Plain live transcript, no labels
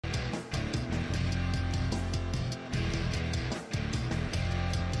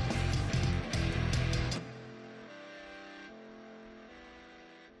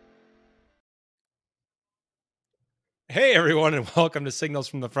Hey, everyone, and welcome to Signals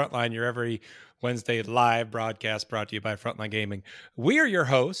from the Frontline, your every Wednesday live broadcast brought to you by Frontline Gaming. We are your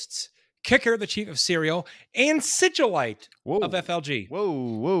hosts, Kicker, the Chief of Serial, and Sigilite of Whoa. FLG.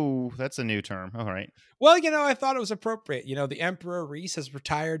 Whoa. That's a new term. All right. Well, I thought it was appropriate. The Emperor Reese has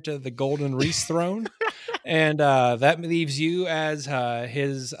retired to the Golden Reese throne, and that leaves you as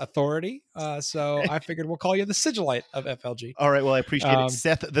his authority. So I figured we'll call you the Sigilite of FLG. All right. Well, I appreciate it. Um,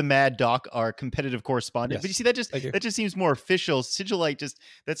 Seth the Mad Doc, our competitive correspondent. But you yes, see, that just thank you. that just seems more official. Sigilite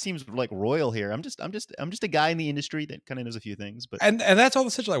that seems like royal here. I'm just a guy in the industry that kind of knows a few things. But And that's all the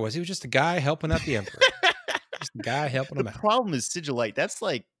Sigilite was. He was just a guy helping out the Emperor. Just a guy helping the him out. problem is Sigilite. That's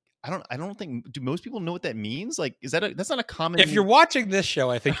like I don't think, do most people know what that means? Like, that's not a common. If you're watching this show,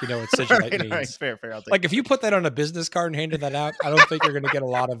 I think you know what all Sigilite right, means. fair. I'll take Like if you put that on a business card and handed that out, I don't think you're going to get a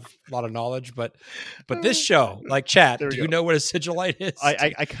lot of knowledge. But this it. show, like chat, There we do you go. know what a Sigilite is?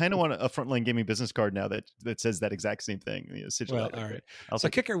 I kind of want a Frontline Gaming business card now that says that exact same thing. Sigilite. Well, Okay. all right. I'll So,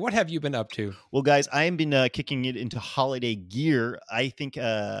 take it. Kicker, what have you been up to? Well, guys, I have been kicking it into holiday gear. I think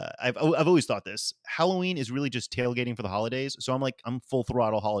I've always thought this. Halloween is really just tailgating for the holidays, so I'm full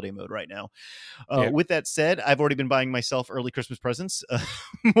throttle holiday mode right now. Yeah. With that said, I've already been buying myself early Christmas presents,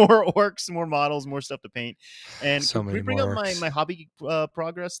 more orcs, more models, more stuff to paint. And So can we many bring more up orcs. my hobby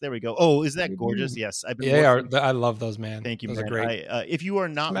progress? There we go. Oh, is that gorgeous? Yes, I've been Yeah, working. I love those, man. Thank you, Those man. are great. If you are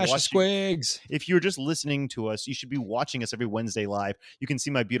not Smash the watching, squigs. if you're just listening to us, you should be watching us every Wednesday live. You can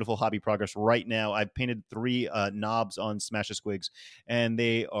see my beautiful hobby progress right now. I've painted 3 knobs on Smash the Squigs, and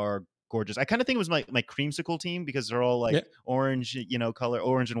they are gorgeous. I kind of think it was my creamsicle team because they're all like orange, color,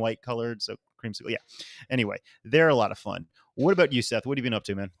 orange and white colored. So creamsicle, yeah. Anyway, they're a lot of fun. What about you, Seth? What have you been up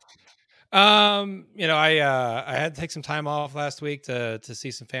to, man? I had to take some time off last week to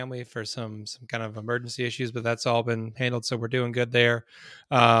see some family for some kind of emergency issues, but that's all been handled, so we're doing good there.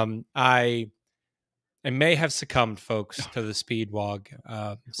 I may have succumbed, folks, to the speed wog.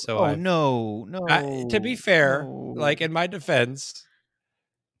 To be fair, no. like in my defense,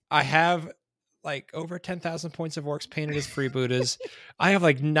 I have like over 10,000 points of orcs painted as freebooters. I have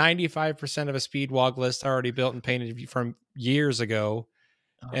like 95% of a speed wog list already built and painted from years ago.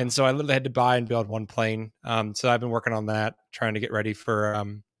 And so I literally had to buy and build one plane. So I've been working on that, trying to get ready for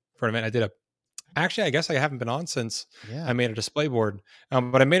an event. I guess I haven't been on since I made a display board.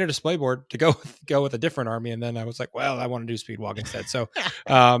 But I made a display board to go with a different army, and then I was like, well, I want to do Speedwalk instead. So,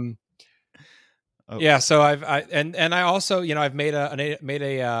 yeah. So I also I've made a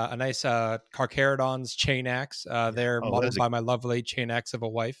nice Carcharodon's chain axe. They're modeled by my lovely chain axe of a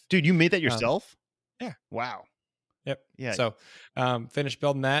wife. Dude, you made that yourself? Yeah. Wow. Yep. Yeah. So, finished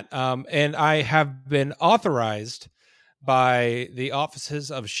building that. And I have been authorized by the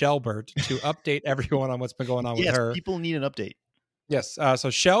offices of Shelbert to update everyone on what's been going on with her. People need an update. Yes. So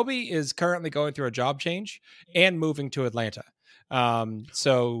Shelby is currently going through a job change and moving to Atlanta.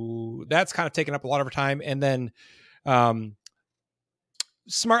 So that's kind of taken up a lot of her time. And then,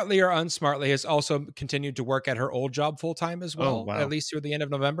 smartly or unsmartly, has also continued to work at her old job full-time as well, at least through the end of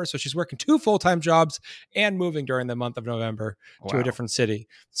November. So she's working 2 full-time jobs and moving during the month of November to a different city.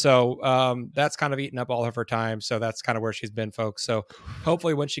 So that's kind of eaten up all of her time. So that's kind of where she's been, folks. So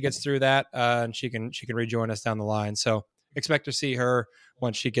hopefully when she gets through that, and she can rejoin us down the line. So expect to see her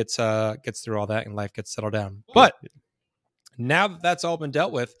once she gets through all that and life gets settled down. But now that that's all been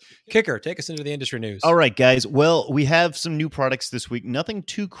dealt with, Kicker, take us into the industry news. All right, guys. Well, we have some new products this week. Nothing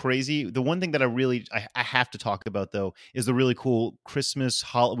too crazy. The one thing that I have to talk about, though, is the really cool Christmas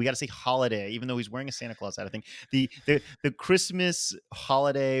we got to say holiday, even though he's wearing a Santa Claus hat. I think the Christmas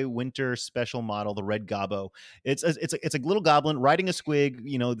holiday winter special model, the Red Gobbo. It's a little goblin riding a squig.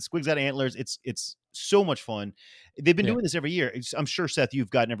 The squig's got antlers. It's so much fun. They've been doing this every year. I'm sure, Seth, you've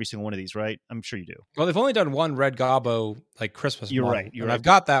gotten every single one of these, right? I'm sure you do. Well, they've only done one Red Gobbo like Christmas. You're model, right. I've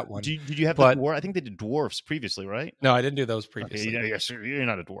got that one. Did you have the dwarf? I think they did dwarfs previously, right? No, I didn't do those previously. Okay, you're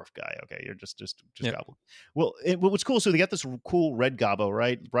not a dwarf guy. Okay, you're just goblin. Well, what's cool? So they got this cool Red Gobbo,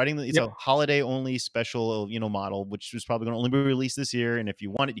 right? It's a holiday only special, model, which is probably going to only be released this year. And if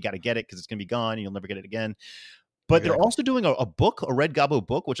you want it, you got to get it because it's going to be gone and you'll never get it again. But they're also doing a book, a Red Gobbo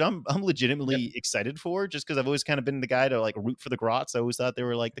book, which I'm legitimately excited for, just because I've always kind of been the guy to like root for the Grots. I always thought they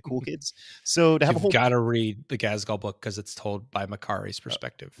were like the cool kids. So to have You've got to read the Ghazghkull book because it's told by Makari's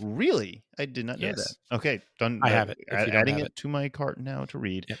perspective. Really? I did not know that. Okay, done. I have it. Adding it to my cart now to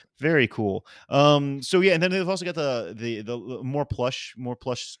read. Yep. Very cool. So yeah, and then they've also got the more plush,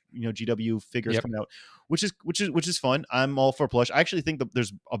 GW figures coming out, which is fun. I'm all for plush. I actually think that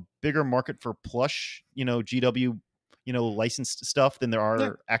there's a bigger market for plush, GW, licensed stuff than there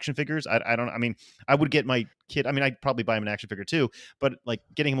are action figures. I would get my kid. I'd probably buy him an action figure too, but like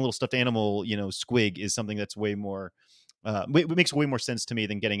getting him a little stuffed animal, squig is something that's way more It makes way more sense to me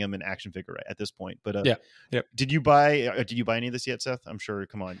than getting him an action figure at this point. But yeah, yep. Did you buy any of this yet, Seth? I'm sure.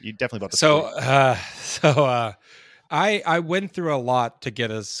 Come on, you definitely bought the. I went through a lot to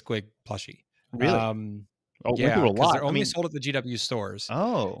get a Squig plushie. Really? Yeah, because they're only sold at the GW stores.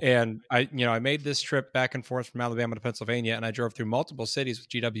 Oh, and I made this trip back and forth from Alabama to Pennsylvania, and I drove through multiple cities with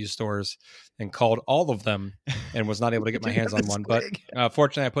GW stores and called all of them, and was not able to get my hands on one. But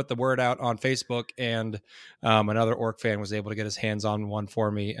fortunately, I put the word out on Facebook, and another Orc fan was able to get his hands on one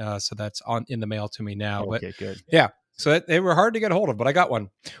for me. So that's in the mail to me now. Okay, good. Yeah. So they were hard to get a hold of, but I got one.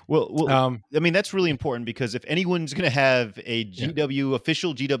 Well, I mean, that's really important because if anyone's going to have a GW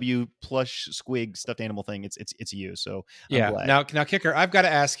official GW plush Squig stuffed animal thing, it's you. So I'm glad. Now, Kicker, I've got to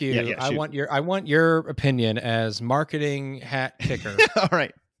ask you. I want your opinion as marketing hat Kicker. All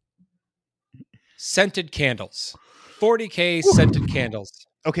right. Scented candles, 40K scented candles.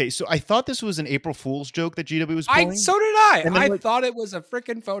 Okay, so I thought this was an April Fool's joke that GW was pulling. So did I. I thought it was a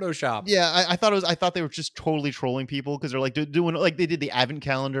freaking Photoshop. Yeah, I thought they were just totally trolling people because they're like doing like they did the advent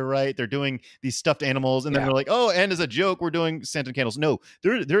calendar, right? They're doing these stuffed animals, and then they're like, oh, and as a joke, we're doing scented candles. No,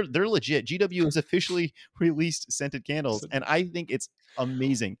 they're legit. GW has officially released scented candles, and I think it's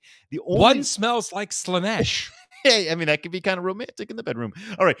amazing. The only one smells like Slanesh. Hey, I mean that could be kind of romantic in the bedroom.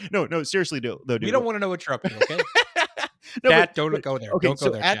 All right, no, seriously, though, dude. We don't want to know what you're up to, okay? Don't go there. Okay, don't go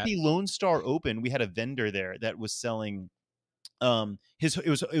so there, at the Lone Star Open, we had a vendor there that was selling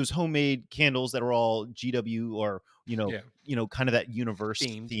it was homemade candles that were all GW or kind of that universe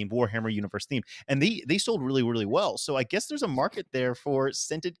theme, Warhammer universe theme, and they sold really, really well. So I guess there's a market there for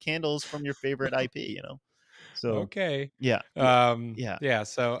scented candles from your favorite IP. So okay, yeah.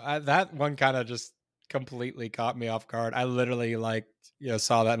 So that one kind of just completely caught me off guard. I literally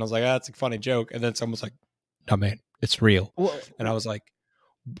saw that and I was like, that's a funny joke, and then someone was like, no man, it's real. Well, and I was like,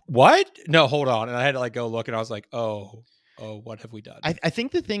 what? No, hold on. And I had to go look, and I was like, oh, what have we done? I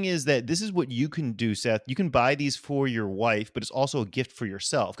think the thing is that this is what you can do, Seth. You can buy these for your wife, but it's also a gift for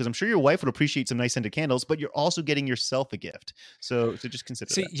yourself, because I'm sure your wife would appreciate some nice scented candles, but you're also getting yourself a gift. So just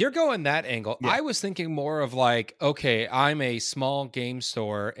consider that. You're going that angle. Yeah. I was thinking more of okay, I'm a small game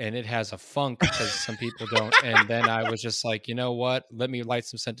store and it has a funk because some people don't. And then I was just like, you know what? Let me light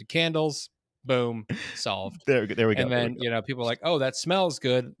some scented candles. Boom, solved. There we go. And then people are like, oh, that smells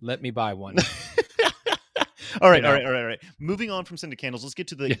good. Let me buy one. All right. Moving on from scented candles, let's get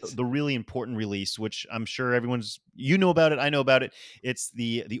to the really important release, which I'm sure everyone's about it. I know about it. It's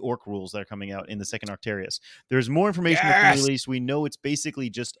the Orc rules that are coming out in the second Arctarius. There's more information about the release. We know it's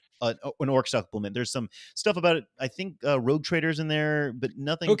basically just an Orc supplement. There's some stuff about it. I think Rogue Traders in there, but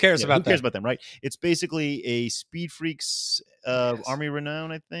nothing. Who cares about them, right? It's basically a Speed Freaks Army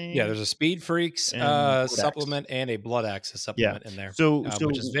Renown, I think. Yeah, there's a Speed Freaks supplement and a Blood Axis supplement in there. So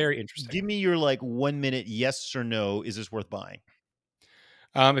which is very interesting. Give me your 1 minute yes or no. Is this worth buying?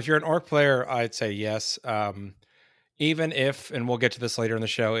 If you're an Orc player, I'd say yes. Even if, and we'll get to this later in the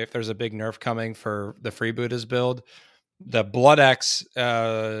show, if there's a big nerf coming for the Freebooters build, the Blood X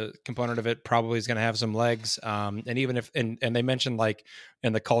component of it probably is going to have some legs. And even if, and they mentioned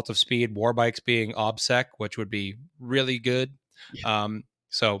in the Cult of Speed, war bikes being OBSEC, which would be really good. Yeah.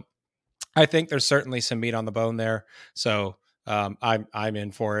 So I think there's certainly some meat on the bone there. So I'm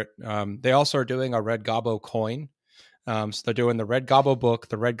in for it. They also are doing a Red Gobbo coin. So they're doing the Red Gobbo book,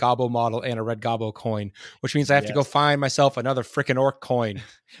 the Red Gobbo model, and a Red Gobbo coin, which means I have to go find myself another freaking Orc coin.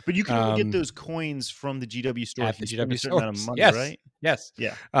 But you can only get those coins from the GW store at the GW store. Amount of money, right? Yes.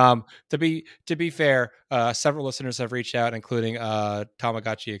 Yeah. To be fair, several listeners have reached out, including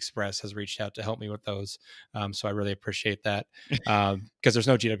Tamagotchi Express has reached out to help me with those. So I really appreciate that because there's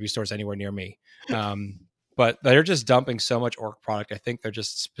no GW stores anywhere near me. But they're just dumping so much Orc product. I think they're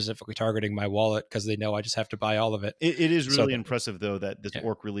just specifically targeting my wallet because they know I just have to buy all of it. It is really impressive, though, that this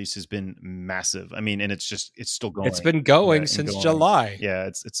Orc release has been massive. I mean, and it's still going. It's been going since July. Yeah,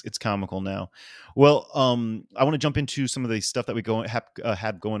 it's comical now. Well, I want to jump into some of the stuff that we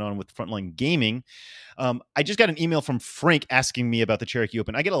have going on with Frontline Gaming. I just got an email from Frank asking me about the Cherokee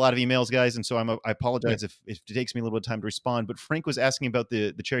Open. I get a lot of emails, guys, and so I apologize if it takes me a little bit of time to respond. But Frank was asking about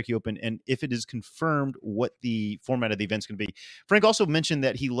the Cherokee Open and if it is confirmed what the format of the event's going to be. Frank also mentioned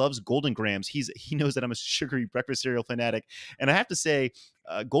that he loves Golden Grams. He knows that I'm a sugary breakfast cereal fanatic, and I have to say,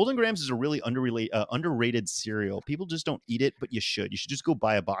 Golden Grams is a really underrated cereal. People just don't eat it, but you should. You should just go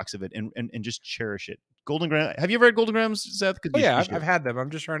buy a box of it and just cherish it. Golden Graham. Have you ever had Golden Grams, Seth? Oh yeah, I've had them. I'm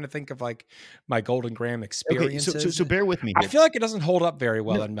just trying to think of like my Golden Graham experiences. Okay, so bear with me here. I feel like it doesn't hold up very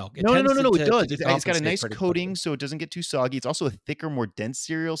well in milk. No, it does. It's got a nice coating, so it doesn't get too soggy. It's also a thicker, more dense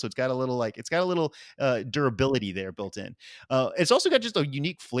cereal, so it's got a little durability there built in. It's also got just a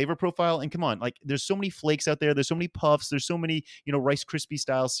unique flavor profile. And come on, like there's so many flakes out there. There's so many puffs. There's so many Rice Krispie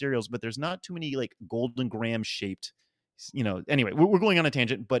style cereals, but there's not too many like Golden Graham shaped. Anyway, we're going on a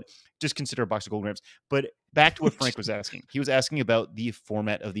tangent, but just consider a box of Golden Grams. But back to what Frank was asking. He was asking about the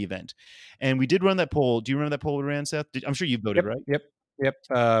format of the event. And we did run that poll. Do you remember that poll we ran, Seth? I'm sure you voted, right?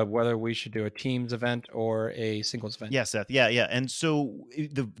 Yep. Whether we should do a teams event or a singles event. Yeah, Seth. Yeah. And so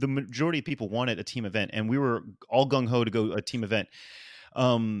the majority of people wanted a team event, and we were all gung-ho to go a team event.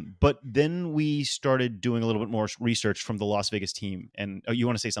 But then we started doing a little bit more research from the Las Vegas team. And you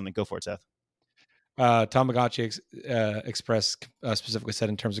want to say something? Go for it, Seth. Tamagotchi Express specifically said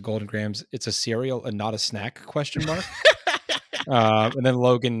in terms of Golden Grams, it's a cereal and not a snack, ? And then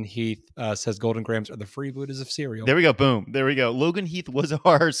Logan Heath says Golden Grams are the freebooters of cereal. There we go. Boom. There we go. Logan Heath was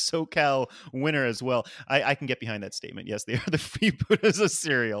our SoCal winner as well. I can get behind that statement. Yes, they are the freebooters of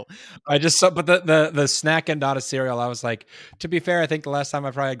cereal. But the snack and not a cereal, I was like, to be fair, I think the last time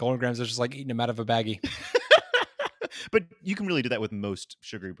I probably had Golden Grams, I was just like eating them out of a baggie. But you can really do that with most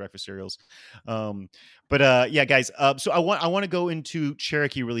sugary breakfast cereals. Yeah, guys. So I want to go into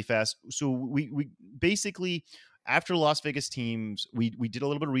Cherokee really fast. So we basically, after Las Vegas teams, we did a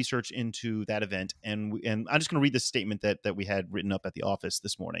little bit of research into that event, and I'm just going to read the statement that we had written up at the office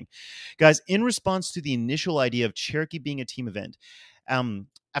this morning, guys. In response to the initial idea of Cherokee being a team event,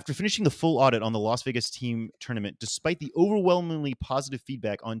 after finishing the full audit on the Las Vegas team tournament, despite the overwhelmingly positive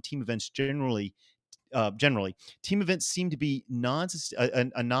feedback on team events generally, team events seem to be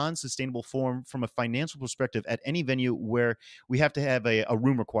a non-sustainable form from a financial perspective at any venue where we have to have a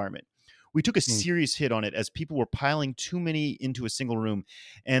room requirement. We took a serious hit on it as people were piling too many into a single room,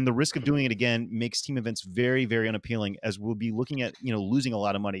 and the risk of doing it again makes team events very, very unappealing, as we'll be looking at losing a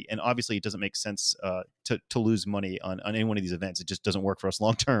lot of money. And obviously, it doesn't make sense to lose money on any one of these events. It just doesn't work for us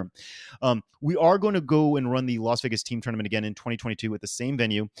long term. We are going to go and run the Las Vegas team tournament again in 2022 at the same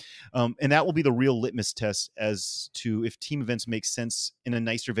venue, and that will be the real litmus test as to if team events make sense in a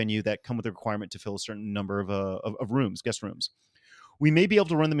nicer venue that come with a requirement to fill a certain number of rooms, guest rooms. We may be able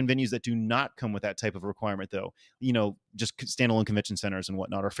to run them in venues that do not come with that type of requirement, though. Just standalone convention centers and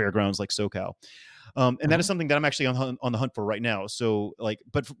whatnot, or fairgrounds like SoCal. And that is something that I'm actually on the hunt for right now. So,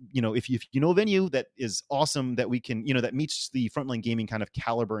 if you know a venue that is awesome, that we can, that meets the Frontline Gaming kind of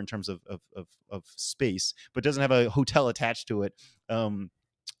caliber in terms of space, but doesn't have a hotel attached to it.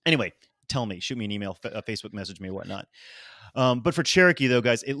 Anyway, tell me, shoot me an email, Facebook message me, or whatnot. But for Cherokee, though,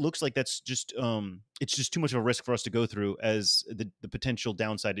 guys, it looks like that's just it's just too much of a risk for us to go through, as the potential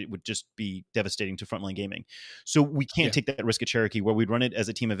downside, it would just be devastating to Frontline Gaming. So we can't take that risk at Cherokee, where we'd run it as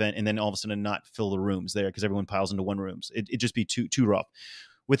a team event and then all of a sudden not fill the rooms there because everyone piles into one rooms. It'd just be too rough.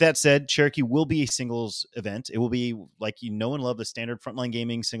 With that said, Cherokee will be a singles event. It will be like and love the standard Frontline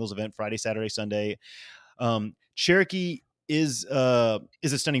Gaming singles event, Friday, Saturday, Sunday. Cherokee is a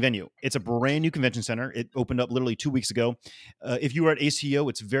stunning venue. It's a brand new convention center. It opened up literally 2 weeks ago. If you were at ACO,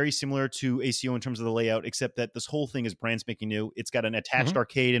 it's very similar to ACO in terms of the layout, except that this whole thing is brand spanking new. It's got an attached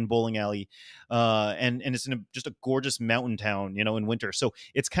arcade and bowling alley, and it's in just a gorgeous mountain town, in winter. So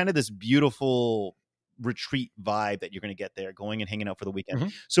it's kind of this beautiful retreat vibe that you're going to get there, going and hanging out for the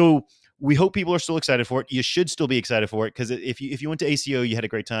weekend. So we hope people are still excited for it. You should still be excited for it, because if you went to ACO, you had a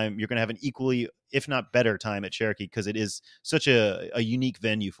great time. You're going to have an equally, if not better, time at Cherokee, because it is such a unique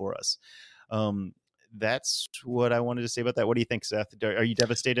venue for us. That's what I wanted to say about that. What do you think, Seth? Are you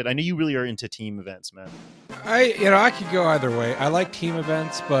devastated? I know you really are into team events, man. I could go either way. I like team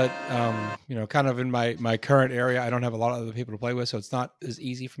events, but kind of in my current area, I don't have a lot of other people to play with, so it's not as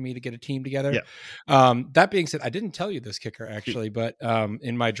easy for me to get a team together. Yeah. That being said, I didn't tell you this, Kicker, actually, but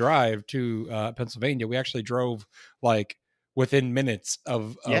in my drive to Pennsylvania, we actually drove within minutes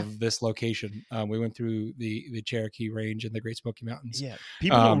of this location. We went through the Cherokee Range and the Great Smoky Mountains. Yeah,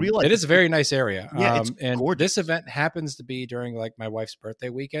 people don't realize it is a very nice area. Yeah, it's and gorgeous. This event happens to be during my wife's birthday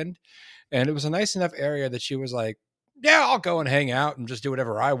weekend, and it was a nice enough area that she was like, "Yeah, I'll go and hang out and just do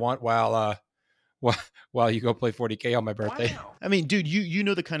whatever I want while you go play 40K on my birthday." Wow. I mean, dude, you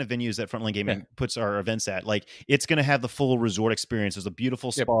know the kind of venues that Frontline Gaming puts our events at. It's going to have the full resort experience. There's a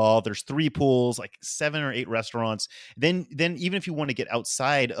beautiful spa. There's 3 pools, 7 or 8 restaurants. Then even if you want to get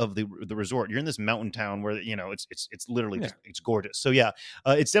outside of the resort, you're in this mountain town where it's literally it's gorgeous. So yeah,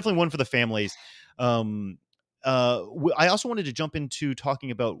 it's definitely one for the families. I also wanted to jump into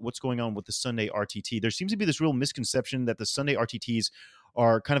talking about what's going on with the Sunday RTT. There seems to be this real misconception that the Sunday RTTs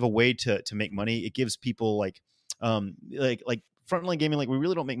are kind of a way to make money. It gives people like Frontline Gaming, like we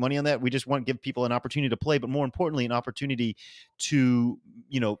really don't make money on that. We just want to give people an opportunity to play, but more importantly, an opportunity to,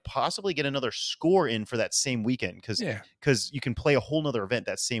 possibly get another score in for that same weekend. Because you can play a whole nother event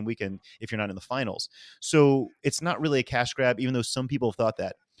that same weekend if you're not in the finals. So it's not really a cash grab, even though some people have thought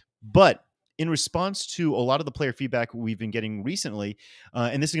that. But in response to a lot of the player feedback we've been getting recently,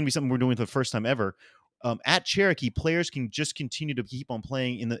 and this is going to be something we're doing for the first time ever, at Cherokee, players can just continue to keep on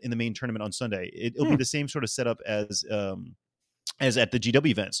playing in the main tournament on Sunday. It'll be the same sort of setup as at the GW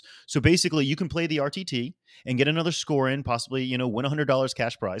events. So basically, you can play the RTT and get another score in, possibly win $100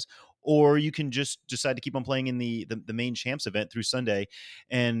 cash prize, or you can just decide to keep on playing in the main champs event through Sunday,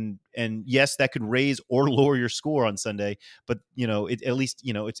 and yes, that could raise or lower your score on Sunday, but at least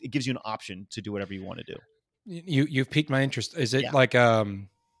it gives you an option to do whatever you want to do. You've piqued my interest. Is it like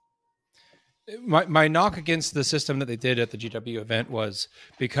my knock against the system that they did at the GW event was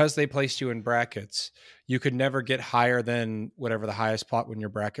because they placed you in brackets, you could never get higher than whatever the highest plot in your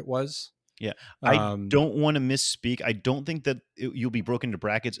bracket was. Yeah, I don't want to misspeak. I don't think that you'll be broken into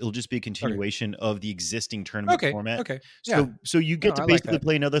brackets. It'll just be a continuation of the existing tournament format. Okay. Yeah. So you get to basically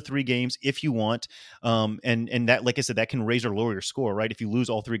play another 3 games if you want. And that, like I said, that can raise or lower your score, right? If you lose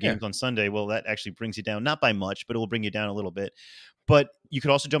all 3 games on Sunday, well, that actually brings you down, not by much, but it will bring you down a little bit. But you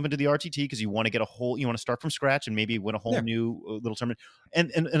could also jump into the RTT because you want to get you want to start from scratch and maybe win a whole new little tournament.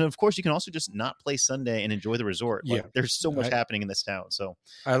 And of course, you can also just not play Sunday and enjoy the resort. Like, there's so much happening in this town. So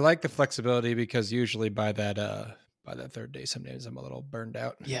I like the flexibility because usually by that 3rd day, some days I'm a little burned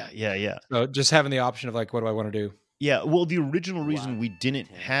out. Yeah. So just having the option of like, what do I want to do? Yeah. Well, the original reason we didn't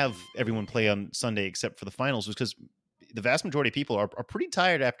have everyone play on Sunday except for the finals was because the vast majority of people are pretty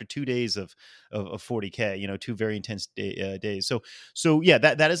tired after 2 days of 40K, 2 very intense days. So yeah,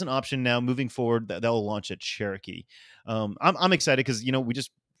 that is an option now moving forward. That'll launch at Cherokee. I'm excited because, we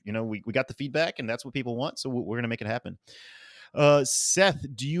just, we got the feedback and that's what people want. So we're going to make it happen. Seth,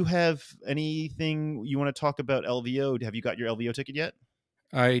 do you have anything you want to talk about LVO? Have you got your LVO ticket yet?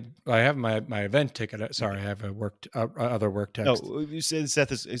 I have my event ticket. Sorry, I have a other work text. Oh, you said Seth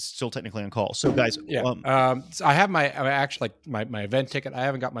is still technically on call. So guys, so I have my event ticket. I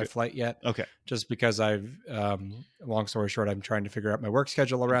haven't got my flight yet. Okay. Just because I've long story short, I'm trying to figure out my work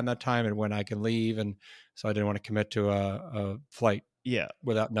schedule around that time and when I can leave, and so I didn't want to commit to a flight. Yeah.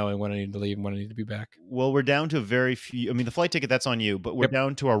 Without knowing when I need to leave and when I need to be back. Well, we're down to very few. I mean, the flight ticket, that's on you, but we're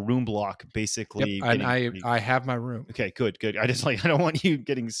down to our room block, basically. Yep. And I have my room. Okay, good. I don't want you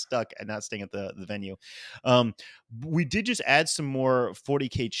getting stuck and not staying at the venue. We did just add some more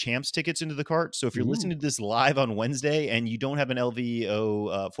 40K champs tickets into the cart. So if you're listening to this live on Wednesday and you don't have an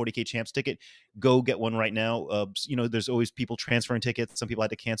LVO 40K champs ticket, go get one right now. There's always people transferring tickets. Some people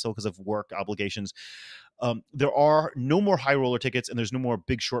had to cancel because of work obligations. There are no more high roller tickets and there's no more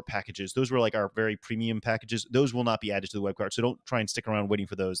big short packages. Those were like our very premium packages. Those will not be added to the web card. So don't try and stick around waiting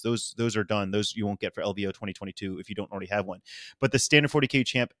for those. Those are done. Those you won't get for LVO 2022 if you don't already have one. But the standard 40K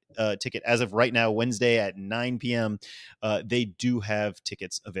champ ticket, as of right now, Wednesday at 9 p.m., they do have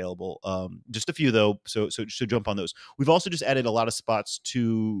tickets available. Just a few though. So jump on those. We've also just added a lot of spots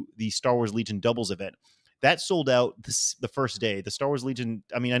to the Star Wars Legion doubles event. That sold out the first day. The Star Wars Legion,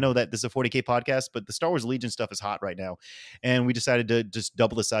 I mean, I know that this is a 40K podcast, but the Star Wars Legion stuff is hot right now. And we decided to just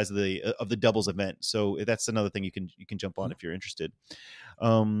double the size of the doubles event. So that's another thing you can jump on if you're interested.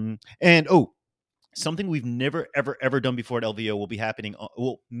 Something we've never, ever done before at LVO will be happening,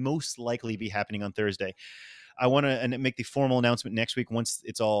 will most likely be happening on Thursday. I want to make the formal announcement next week once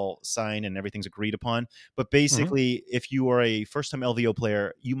it's all signed and everything's agreed upon. But basically, if you are a first-time LVO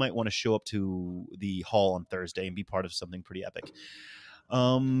player, you might want to show up to the hall on Thursday and be part of something pretty epic.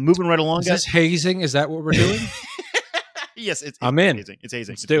 Moving right along. Is this hazing? Is that what we're doing? Yes, I'm in. Hazing. It's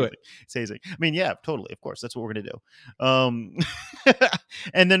hazing. Let's do it. It's hazing. I mean, yeah, totally. Of course, that's what we're gonna do.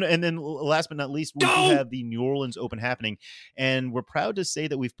 And then, last but not least, we do have the New Orleans Open happening, and we're proud to say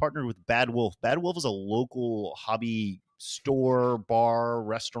that we've partnered with Bad Wolf. Bad Wolf is a local hobby store, bar,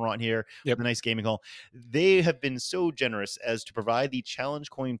 restaurant here with a nice gaming hall. They have been so generous as to provide the challenge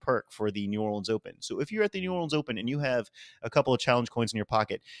coin perk for the New Orleans Open. So if you're at the New Orleans Open and you have a couple of challenge coins in your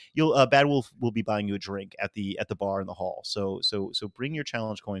pocket, you'll Bad Wolf will be buying you a drink at the bar in the hall. So bring your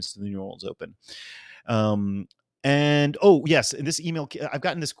challenge coins to the New Orleans Open. And yes, in this email, I've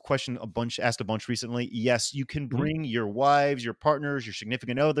gotten this question asked a bunch recently. Yes, you can bring your wives, your partners, your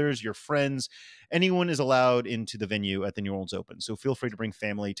significant others, your friends. Anyone is allowed into the venue at the New Orleans Open. So feel free to bring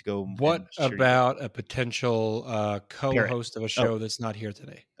family to go. What about a potential co-host of a show that's not here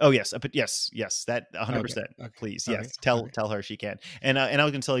today? Oh yes, but yes, that 100%. Okay. Please, Okay. yes, tell her she can. And I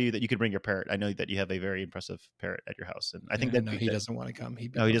was going to tell you that you could bring your parrot. I know that you have a very impressive parrot at your house, and I think that no, he doesn't want to come. He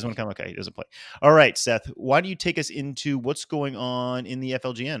doesn't want to come. Okay, he doesn't play. All right, Seth. Why don't you take us into what's going on in the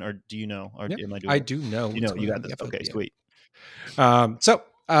FLGN, or do you know? Or am I doing? I do know. You know, you got this. Okay, sweet. So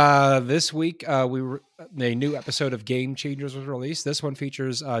this week a new episode of Game Changers was released. This one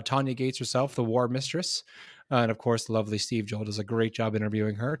features Tanya Gates herself, the War Mistress. And of course, the lovely Steve Joel does a great job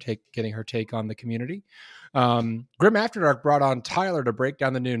interviewing her, getting her take on the community. Grim After Dark brought on Tyler to break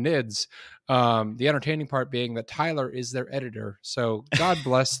down the new NIDS. The entertaining part being that Tyler is their editor. So God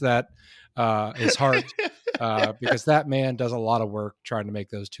bless that his heart, because that man does a lot of work trying to make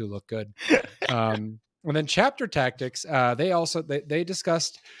those two look good. And then Chapter Tactics, they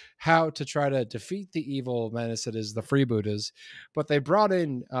discussed how to try to defeat the evil menace that is the freebooters, but they brought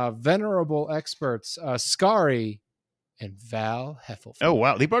in venerable experts, Scary and Val Heffelfield. Oh,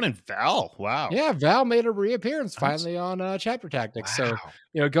 wow. They brought in Val. Wow. Yeah, Val made a reappearance finally on Chapter Tactics. Wow.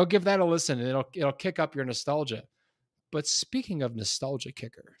 So, go give that a listen, and it'll kick up your nostalgia. But speaking of nostalgia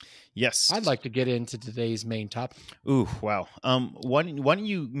kicker, yes, I'd like to get into today's main topic. Ooh, wow. Why don't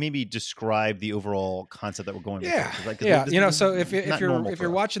you maybe describe the overall concept that we're going with? So if you're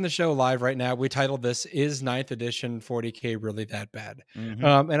watching the show live right now, we titled this "Is 9th Edition 40K Really That Bad?"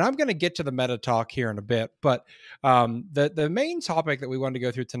 Mm-hmm. And I'm going to get to the meta talk here in a bit, but the main topic that we wanted to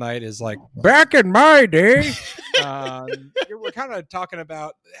go through tonight is like back in my day. We're kind of talking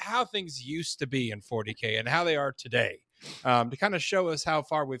about how things used to be in 40K and how they are today, to kind of show us how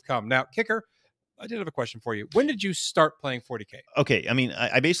far we've come. Now, Kicker, I did have a question for you. When did you start playing 40K? Okay, I mean,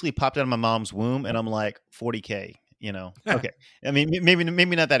 I basically popped out of my mom's womb, and I'm like 40K. Okay. I mean, maybe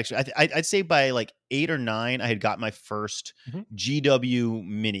not that extreme. I'd say by like 8 or 9, I had got my first GW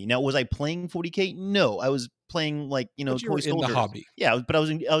Mini. Now, was I playing 40K? No, I was playing like toy soldiers. In the hobby. Yeah, but I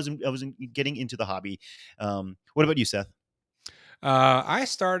was getting into the hobby. What about you, Seth? I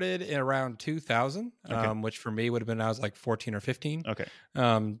started in around 2000, which for me would have been I was like 14 or 15. Okay.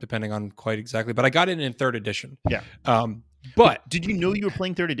 Depending on quite exactly, but I got in 3rd edition. Yeah. But did you know you were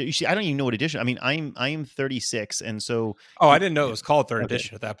playing 3rd edition? You see, I don't even know what edition. I mean, I am 36, and so I didn't know it was called 3rd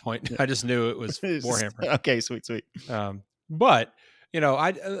edition at that point. I just knew it was Warhammer. Okay, sweet. But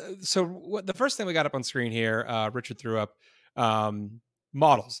the first thing we got up on screen here, Richard threw up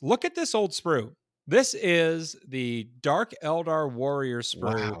models. Look at this old sprue. This is the Dark Eldar Warrior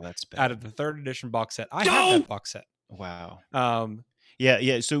sprue out of the 3rd edition box set. I have that box set. Wow.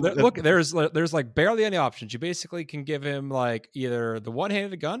 Yeah. So look, there's like barely any options. You basically can give him like either the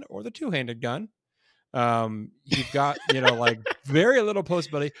one-handed gun or the two-handed gun. You've got like very little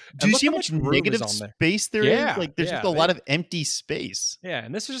postability. Do you see how much negative space there is? Like there's just a lot of empty space. Yeah,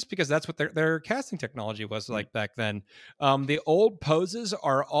 and this is just because that's what their casting technology was like back then. The old poses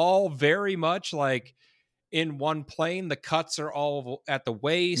are all very much like in one plane. The cuts are all at the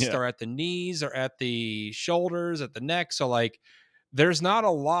waist or at the knees or at the shoulders, at the neck. So like there's not a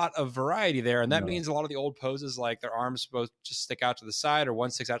lot of variety there. And that means a lot of the old poses, like their arms supposed to just stick out to the side, or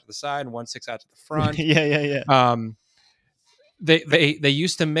one sticks out to the side and one sticks out to the front. Yeah. They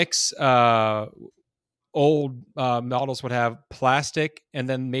used to mix old models would have plastic, and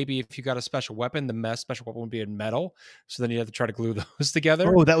then maybe if you got a special weapon, the special weapon would be in metal. So then you have to try to glue those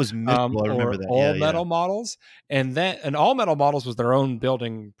together. Oh, that was mythical. I remember that. All metal models, and all metal models was their own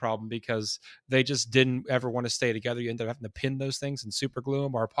building problem because they just didn't ever want to stay together. You end up having to pin those things and super glue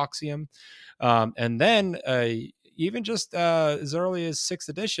them or epoxy them, and then even just as early as 6th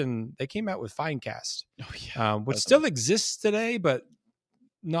edition, they came out with Finecast, which still exists today, but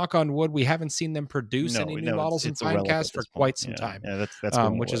knock on wood, we haven't seen them produce any new models in Finecast for quite some time. Yeah, that's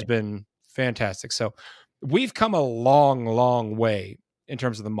which has been fantastic. So we've come a long, long way in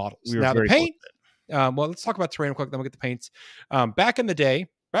terms of the models. Now the paint. Well, let's talk about terrain real quick. Then we'll get the paints. Back in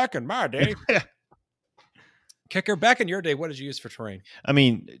my day. Kicker, back in your day, what did you use for terrain? I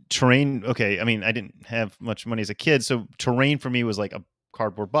mean, terrain. Okay. I mean, I didn't have much money as a kid, so terrain for me was like a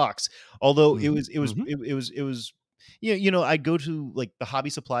cardboard box. Although it was. I'd go to like the hobby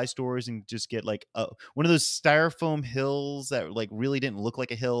supply stores and just get like one of those styrofoam hills that like really didn't look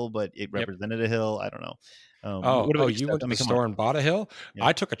like a hill, but it represented a hill. I don't know. You went to the store and bought a hill? Yeah.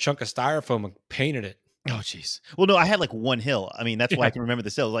 I took a chunk of styrofoam and painted it. Oh, jeez. Well, no, I had like one hill. I mean, that's why I can remember the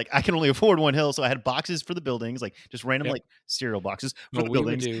hills. Like, I can only afford one hill, so I had boxes for the buildings, like just random like cereal boxes for the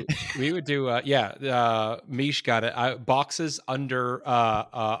buildings. We would do. Mish got it. Boxes under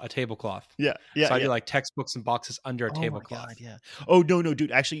a tablecloth. Yeah. So I do like textbooks and boxes under a tablecloth. God, yeah. Oh no,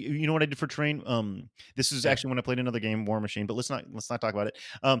 dude. Actually, you know what I did for terrain? This is actually when I played another game, War Machine. But let's not talk about it.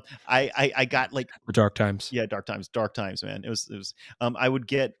 I got like the Dark Times. Yeah, Dark Times, man. It was. I would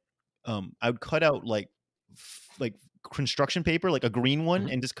get. I would cut out like construction paper, like a green one,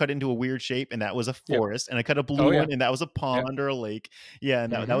 and just cut into a weird shape, and that was a forest. And I cut a blue one, and that was a pond or a lake. Yeah,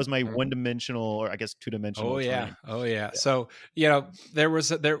 and that was my one-dimensional, or I guess two-dimensional. Terrain. So there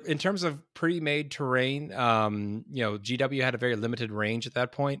was in terms of pre-made terrain. GW had a very limited range at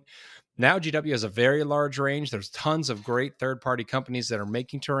that point. Now GW has a very large range. There's tons of great third-party companies that are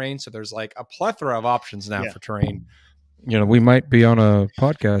making terrain, so there's like a plethora of options now for terrain. We might be on a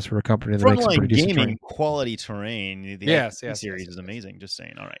podcast for a company that makes pretty decent gaming quality terrain. The series is amazing. Just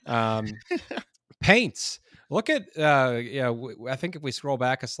saying. All right. Paints. Look at I think if we scroll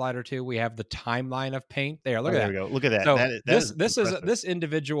back a slide or two, we have the timeline of paint there. Look at that. There we go. Look at that. So this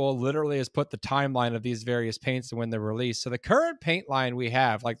individual literally has put the timeline of these various paints and when they're released. So the current paint line we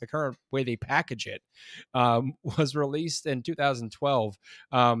have, like the current way they package it, was released in 2012.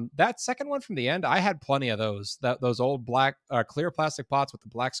 That second one from the end, I had plenty of those. Those old black clear plastic pots with the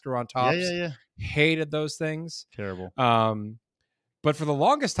black screw on top. Yeah. Hated those things. Terrible. But for the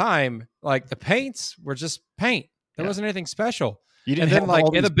longest time, like the paints were just paint. There wasn't anything special.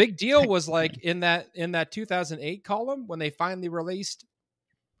 The big deal was like in that 2008 column when they finally released,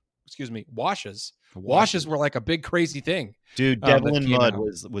 washes. Washes were like a big crazy thing. Dude, Devil Mud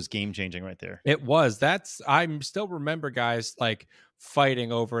was game changing right there. It was. I still remember guys like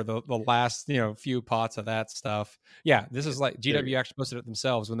fighting over the last few pots of that stuff. Yeah, this is like GW actually posted it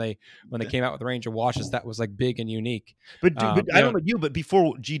themselves when they came out with a range of washes that was like big and unique. But I don't know about you, but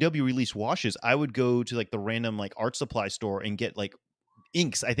before GW released washes, I would go to like the random like art supply store and get like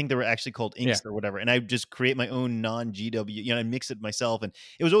inks. I think they were actually called inks or whatever, and I would just create my own non-GW, and mix it myself, and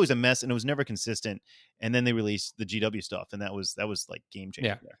it was always a mess and it was never consistent. And then they released the GW stuff, and that was like game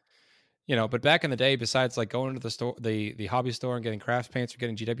changing there. But back in the day, besides like going to the store, the hobby store and getting craft paints or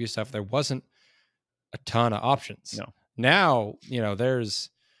getting GW stuff, there wasn't a ton of options. No. Now, there's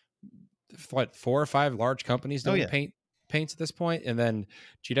 4 or 5 large companies doing paints at this point, and then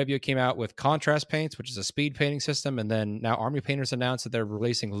GW came out with contrast paints, which is a speed painting system, and then now Army Painters announced that they're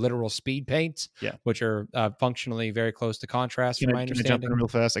releasing literal speed paints, which are functionally very close to contrast. From my understanding, jump in real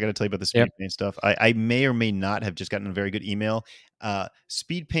fast. I got to tell you about the speed paint stuff. I may or may not have just gotten a very good email.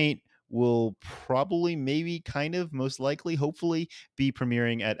 Speed paint will probably, maybe, kind of, most likely, hopefully, be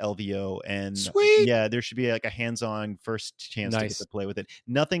premiering at LVO, and sweet. Yeah, there should be like a hands-on first chance to get to play with it.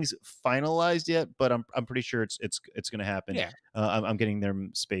 Nothing's finalized yet, but I'm pretty sure it's going to happen. Yeah, I'm getting their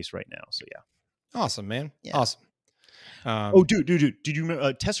space right now, so yeah. Awesome, man. Yeah. Awesome. Dude, did you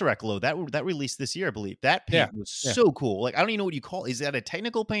remember Tesseract Glow that released this year? I believe that paint was so cool. Like, I don't even know what you call it. Is that a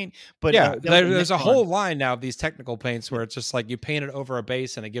technical paint? But there's a whole line now of these technical paints where it's just like you paint it over a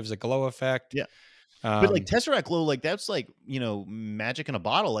base and it gives a glow effect. Yeah. But like Tesseract Glow, like that's like, magic in a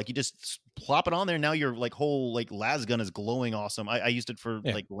bottle. Like you just plop it on there. Now your like whole like las gun is glowing awesome. I used it for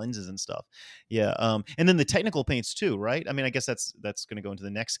like lenses and stuff. Yeah. And then the technical paints too, right? I mean, I guess that's going to go into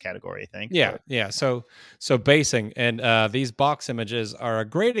the next category, I think. Yeah. Yeah. So basing, and these box images are a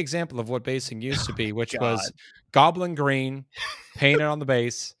great example of what basing used to be, which was goblin green painted on the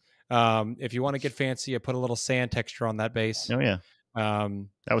base. If you want to get fancy, you put a little sand texture on that base. Oh yeah.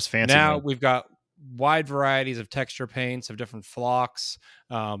 That was fancy. Now we've got wide varieties of texture paints of different flocks,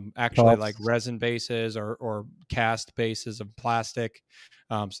 actually like resin bases or cast bases of plastic.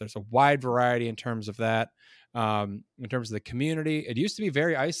 So there's a wide variety in terms of that. In terms of the community, it used to be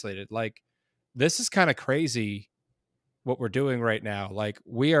very isolated. Like, this is kind of crazy what we're doing right now. Like,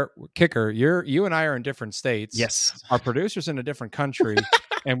 we are Kicker. You and I are in different states. Yes. Our producer's in a different country,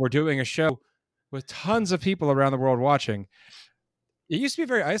 and we're doing a show with tons of people around the world watching. It used to be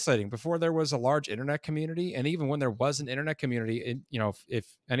very isolating before there was a large internet community. And even when there was an internet community, if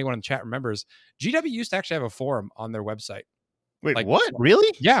anyone in the chat remembers, GW used to actually have a forum on their website. Wait, like, what?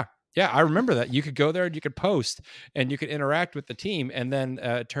 Really? Yeah. Yeah. I remember that. You could go there and you could post and you could interact with the team, and then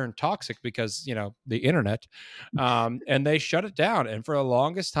turn toxic because, the internet, and they shut it down. And for the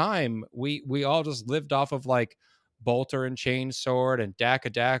longest time, we all just lived off of like Bolter and Chainsword and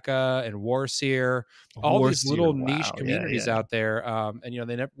Daka and Warseer, all these little niche communities out there.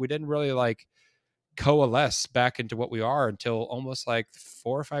 And we didn't really like coalesce back into what we are until almost like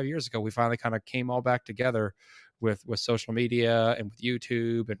 4 or 5 years ago. We finally kind of came all back together with social media and with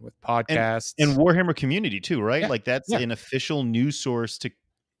YouTube and with podcasts and Warhammer community too, right? Yeah. Like that's an official news source to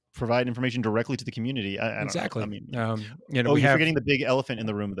provide information directly to the community. I exactly. don't know. I mean, you're forgetting the big elephant in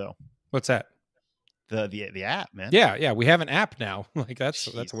the room, though. What's that? The app, man. Yeah, we have an app now. Like that's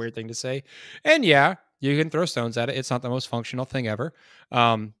a weird thing to say. And yeah, you can throw stones at it. It's not the most functional thing ever.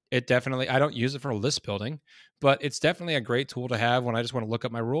 It definitely, I don't use it for list building, but it's definitely a great tool to have when I just want to look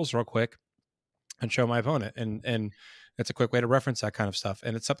up my rules real quick and show my opponent. And it's a quick way to reference that kind of stuff.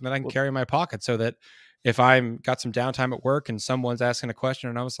 And it's something that I can carry in my pocket so that if I'm got some downtime at work and someone's asking a question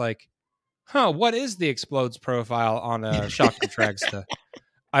and I was like, what is the explodes profile on a shotgun Dragsta?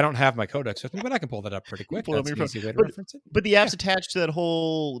 I don't have my codex with me, but I can pull that up pretty quick. That's an easy way to reference it. But the app's attached to that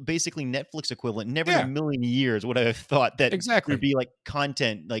whole basically Netflix equivalent. Never in a million years would I have thought that exactly would be like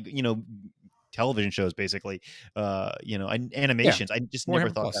content, like, television shows, basically, animations. I just never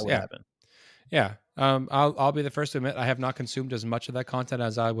thought that would happen. Yeah. I'll be the first to admit I have not consumed as much of that content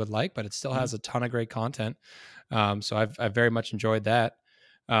as I would like, but it still has a ton of great content. So I've very much enjoyed that.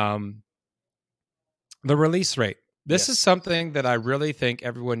 The release rate. This is something that I really think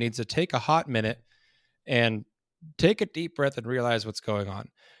everyone needs to take a hot minute and take a deep breath and realize what's going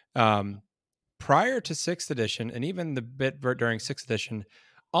on. Prior to 6th edition, and even the bit during 6th edition,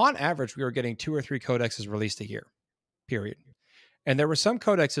 on average, we were getting 2 or 3 codexes released a year, period. And there were some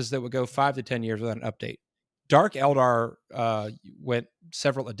codexes that would go 5 to 10 years without an update. Dark Eldar went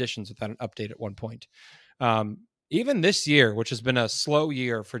several editions without an update at one point. Even this year, which has been a slow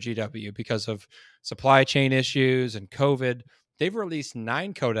year for GW because of supply chain issues and COVID, they've released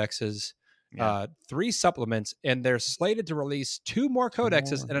 9 codexes, 3 supplements, and they're slated to release 2 more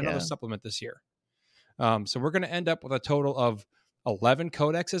codexes and another supplement this year. So we're going to end up with a total of 11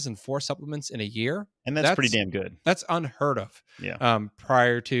 codexes and 4 supplements in a year. And that's pretty damn good. That's unheard of. Yeah.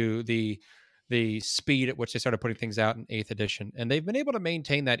 Prior to the speed at which they started putting things out in 8th edition. And they've been able to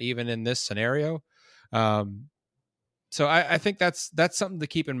maintain that even in this scenario. So I think that's something to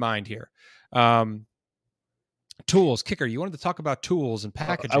keep in mind here. Tools, Kicker, you wanted to talk about tools and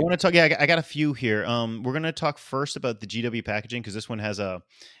packaging. I want to talk. Yeah, I got a few here. We're going to talk first about the GW packaging because this one has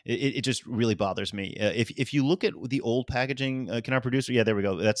it just really bothers me. If you look at the old packaging, can our producer? Yeah, there we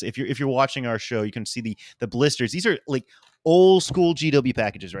go. That's if you're watching our show, you can see the blisters. These are like old school GW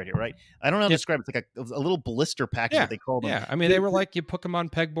packages right here, right? I don't know how to describe it. It's like a little blister package that they call them. Yeah, I mean they were like you put them on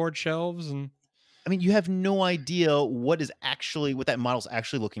pegboard shelves and. I mean, you have no idea what that model's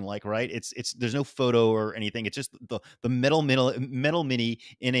actually looking like, right? It's there's no photo or anything. It's just the metal mini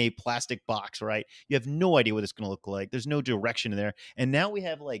in a plastic box, right? You have no idea what it's going to look like. There's no direction in there. And now we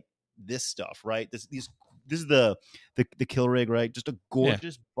have like this stuff, right? This is the kill rig, right? Just a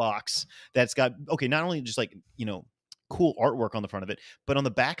gorgeous box that's got not only just like, cool artwork on the front of it, but on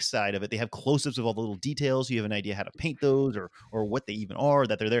the back side of it, they have close-ups of all the little details. You have an idea how to paint those or what they even are,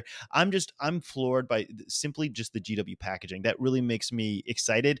 that they're there. I'm floored by simply just the GW packaging. That really makes me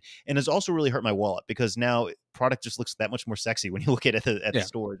excited and has also really hurt my wallet because now product just looks that much more sexy when you look at it at the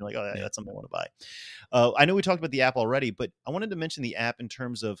store and you're like, oh, that's something I want to buy. I know we talked about the app already, but I wanted to mention the app in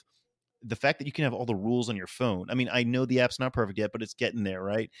terms of the fact that you can have all the rules on your phone. I mean, I know the app's not perfect yet, but it's getting there,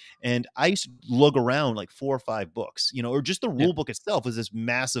 right? And I used to lug around like 4 or 5 books, or just the rule book itself is this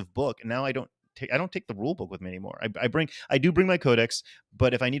massive book. And now I don't take the rule book with me anymore. I do bring my codex,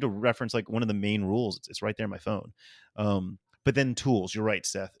 but if I need to reference like one of the main rules, it's right there on my phone. But then tools, you're right,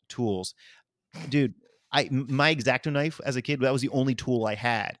 Seth, tools, dude. My X-Acto knife as a kid, that was the only tool I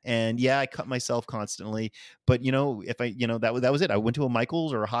had. And I cut myself constantly, but if I, that was it. I went to a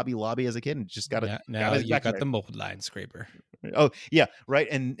Michael's or a Hobby Lobby as a kid and just got a, now you got the mold line scraper. Oh yeah. Right.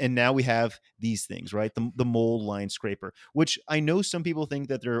 And now we have these things, right? The mold line scraper, which I know some people think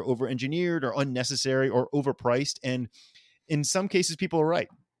that they're over engineered or unnecessary or overpriced. And in some cases people are right,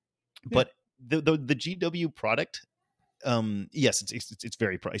 but the GW product, yes, it's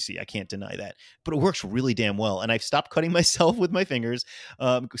very pricey. I can't deny that, but it works really damn well. And I've stopped cutting myself with my fingers,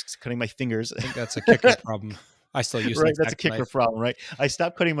 cutting my fingers. I think that's a kicker problem. I still use right. That's a kicker problem, right? I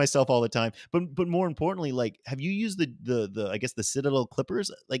stopped cutting myself all the time. But more importantly, like, have you used the I guess the Citadel clippers?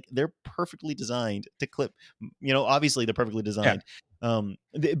 Like, they're perfectly designed to clip. Obviously they're perfectly designed.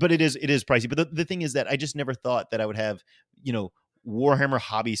 But it is pricey. But the thing is that I just never thought that I would have Warhammer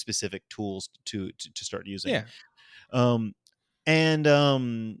hobby specific tools to start using. Yeah. I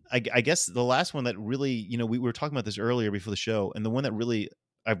guess the last one that really, we were talking about this earlier before the show, and the one that really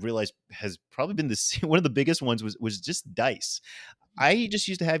I've realized has probably been one of the biggest ones was just dice. I just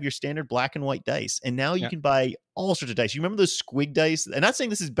used to have your standard black and white dice, and now you can buy all sorts of dice. You remember those squig dice? I'm not saying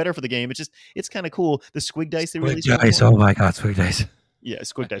this is better for the game. It's kind of cool. The squig dice they released. Oh my god, squig dice. Yeah,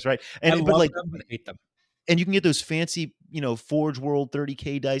 squig dice, right? And I love them, but hate them. And you can get those fancy, Forge World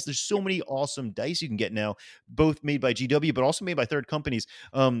 30K dice. There's so many awesome dice you can get now, both made by GW, but also made by third companies.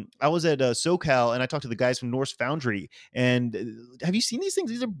 I was at SoCal and I talked to the guys from Norse Foundry. And have you seen these things?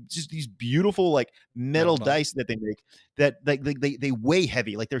 These are just these beautiful, like metal dice that they make that they weigh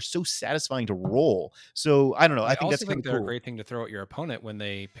heavy. Like they're so satisfying to roll. So I don't know. I think that's kind of cool. They're a great thing to throw at your opponent when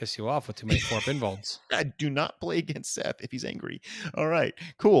they piss you off with too many Thorpe Involts. I do not play against Seth if he's angry. All right,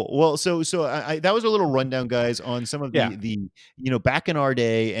 cool. Well, so I that was a little rundown, guys, on some of the back in our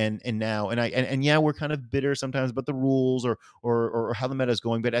day and now, and yeah, we're kind of bitter sometimes about the rules or how the meta is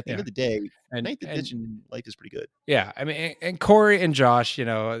going, but at the end of the day, ninth edition life is pretty good. Yeah, I mean, and Corey and Josh,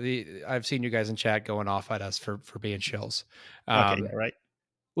 I've seen you guys in chat going off at us for being shills. Okay, right.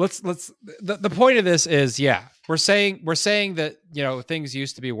 Let's the point of this is, we're saying that things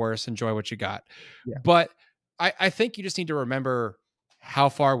used to be worse. Enjoy what you got, but I think you just need to remember how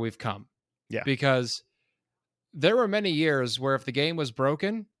far we've come. Yeah, because there were many years where if the game was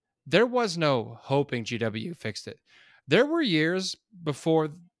broken, there was no hoping GW fixed it. There were years before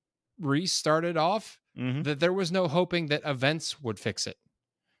Reese started off that there was no hoping that events would fix it.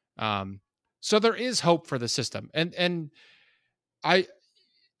 So there is hope for the system, and I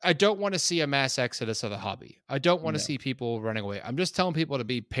don't want to see a mass exodus of the hobby. I don't want to see people running away. I'm just telling people to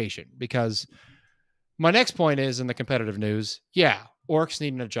be patient, because my next point is in the competitive news. Yeah, orcs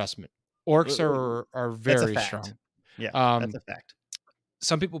need an adjustment. Orcs are very strong. Yeah, that's a fact.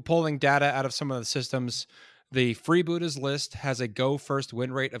 Some people pulling data out of some of the systems. The freebooters list has a go first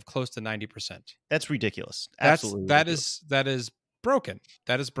win rate of close to 90%. That's ridiculous. Absolutely. That is broken.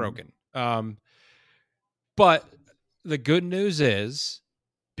 That is broken. But the good news is,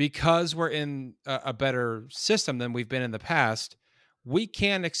 because we're in a better system than we've been in the past, we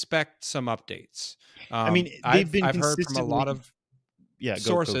can expect some updates. I've heard from a lot of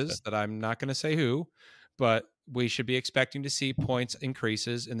sources that I'm not going to say who, but we should be expecting to see points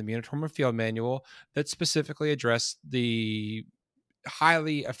increases in the Minotaur Field Manual that specifically address the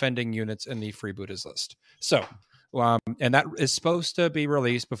highly offending units in the freebooters list. So, and that is supposed to be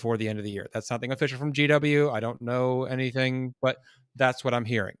released before the end of the year. That's nothing official from GW. I don't know anything, but that's what I'm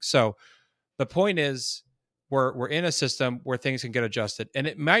hearing. So the point is, we're in a system where things can get adjusted, and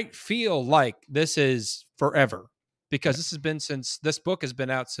it might feel like this is forever, because this book has been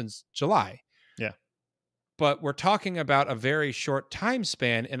out since July. Yeah. But we're talking about a very short time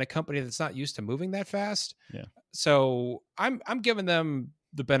span in a company that's not used to moving that fast. Yeah. So I'm giving them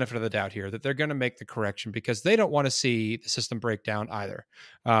the benefit of the doubt here that they're going to make the correction, because they don't want to see the system break down either.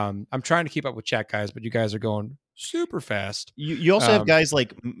 I'm trying to keep up with chat, guys, but you guys are going super fast. You also have guys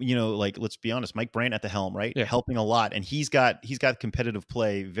like let's be honest, Mike Brandt at the helm, right? Yeah. Helping a lot, and he's got competitive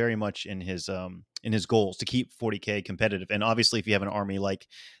play very much in his goals to keep 40K competitive. And obviously, if you have an army like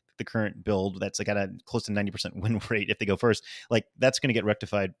the current build that's got a close to 90% win rate if they go first, like that's going to get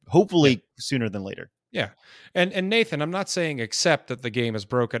rectified hopefully sooner than later. Yeah. And Nathan, I'm not saying accept that the game is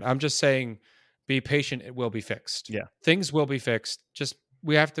broken. I'm just saying be patient. It will be fixed. Yeah. Things will be fixed. Just,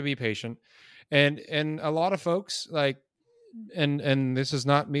 we have to be patient. And a lot of folks and this is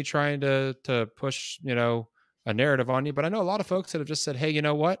not me trying to push, a narrative on you, but I know a lot of folks that have just said, hey, you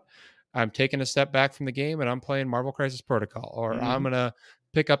know what? I'm taking a step back from the game and I'm playing Marvel Crisis Protocol, or I'm going to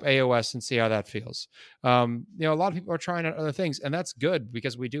pick up AOS and see how that feels. A lot of people are trying out other things, and that's good,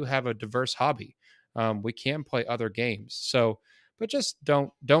 because we do have a diverse hobby. We can play other games. So, but just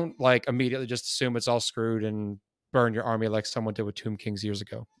don't like immediately just assume it's all screwed and burn your army like someone did with Tomb Kings years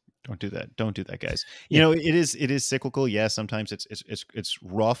ago. Don't do that, guys. It is cyclical. Yeah, sometimes it's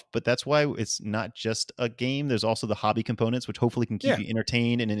rough, but that's why it's not just a game. There's also the hobby components, which hopefully can keep you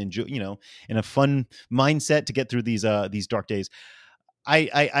entertained and enjoy, in a fun mindset to get through these dark days.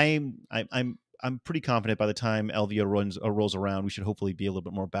 I'm pretty confident by the time LVO rolls around, we should hopefully be a little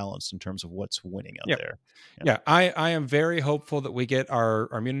bit more balanced in terms of what's winning out there. Yeah, I am very hopeful that we get our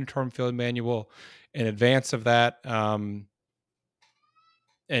Minotaur Field Manual in advance of that.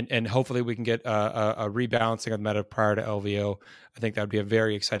 And hopefully we can get a rebalancing of the meta prior to LVO. I think that would be a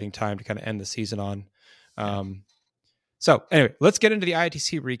very exciting time to kind of end the season on. So anyway, let's get into the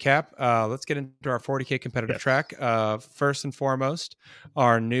IATC recap. Let's get into our 40K competitive track. First and foremost,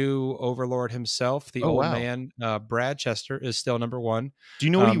 our new overlord himself, the old man, Brad Chester, is still number one. Do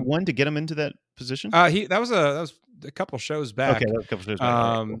you know what he won to get him into that position? That was a couple shows back. Okay, that was a couple shows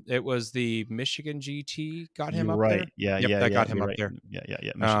back. Cool. It was the Michigan GT got him up there. Yeah, that got him up there.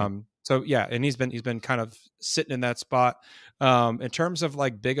 Yeah. So yeah, and he's been kind of sitting in that spot. In terms of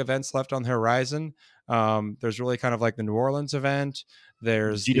like big events left on the horizon, there's really kind of like the New Orleans event.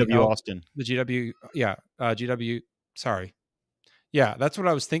 There's GW Austin. The GW, GW. Sorry, Yeah, that's what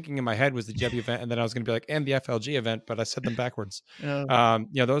I was thinking in my head was the GW event, and then I was going to be like, and the FLG event, but I said them backwards.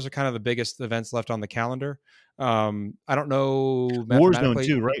 Those are kind of the biggest events left on the calendar. I don't know Warzone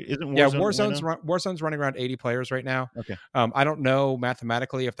too, right? Isn't Warzone Warzone's running around 80 players right now. Okay. I don't know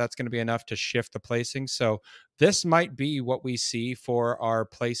mathematically if that's going to be enough to shift the placing. So this might be what we see for our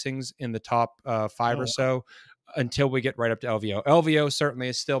placings in the top 5 or so until we get right up to LVO. LVO certainly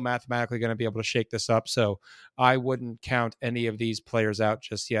is still mathematically going to be able to shake this up. So I wouldn't count any of these players out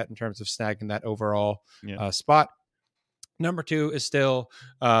just yet in terms of snagging that overall spot. Number 2 is still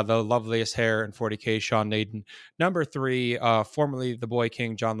the loveliest hair in 40K, Sean Naden. Number 3, formerly the Boy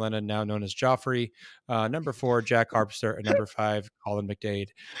King, John Lennon, now known as Joffrey. Number 4, Jack Harpster. And number 5, Colin McDade.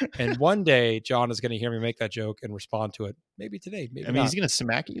 And one day, John is going to hear me make that joke and respond to it. Maybe today. Maybe not. He's going to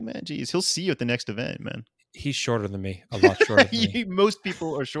smack you, man. Jeez, he'll see you at the next event, man. He's shorter than me, a lot shorter than me. Most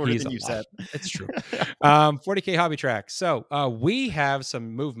people are shorter than you, Seth. It's true. 40K Hobby Track. So we have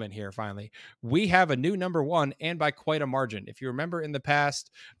some movement here, finally. We have a new number 1, and by quite a margin. If you remember in the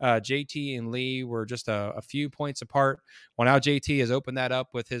past, JT and Lee were just a few points apart. Well, now JT has opened that up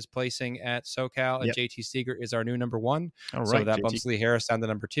with his placing at SoCal, and JT Steger is our new number 1. All right, so that JT. bumps Lee Harris down to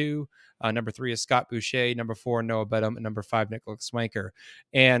number 2. Number 3 is Scott Boucher. Number 4, Noah Bedham. And number 5, Nicholas Swanker.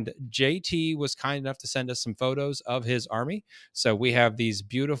 And JT was kind enough to send us some photos of his army. So we have these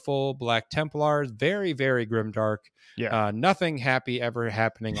beautiful Black Templars, very, very grimdark. Yeah. Nothing happy ever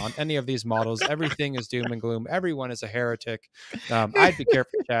happening on any of these models. Everything is doom and gloom. Everyone is a heretic. I'd be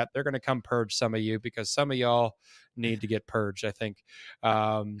careful, chat. They're going to come purge some of you because some of y'all need to get purged, I think.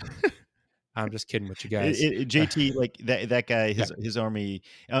 I'm just kidding with you guys. JT, like that guy, his army,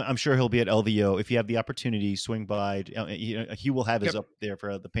 I'm sure he'll be at LVO. If you have the opportunity, swing by. He will have his up there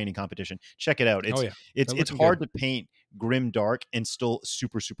for the painting competition. Check it out. It's hard to paint grim dark and still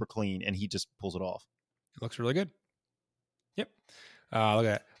super, super clean, and he just pulls it off. It looks really good. Yep. Look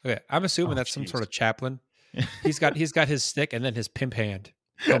at that. I'm assuming that's some sort of chaplain. He's got his stick and then his pimp hand.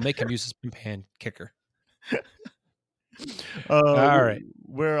 They'll make him use his pimp hand kicker. All right.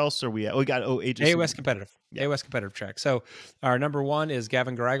 Where else are we at? We got AOS competitive. Yeah. AOS competitive track. So our number 1 is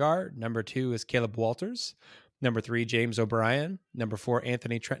Gavin Gregar. Number 2 is Caleb Walters. Number 3, James O'Brien. Number 4,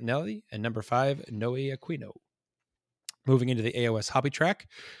 Anthony Trentinelli. And number 5, Noe Aquino. Moving into the AOS hobby track.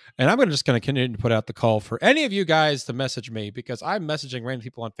 And I'm just going to continue to put out the call for any of you guys to message me because I'm messaging random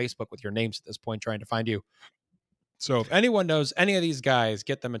people on Facebook with your names at this point trying to find you. So if anyone knows any of these guys,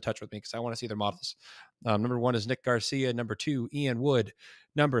 get them in touch with me because I want to see their models. Number 1 is Nick Garcia. Number 2, Ian Wood.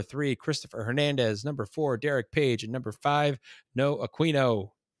 Number 3, Christopher Hernandez. Number 4, Derek Page. And number 5, Noe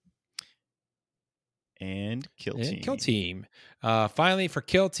Aquino. And Kill Team. Finally, for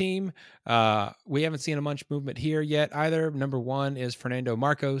Kill Team, we haven't seen much movement here yet either. Number 1 is Fernando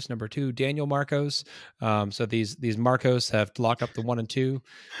Marcos. Number 2, Daniel Marcos. So these Marcos have locked up the 1 and 2.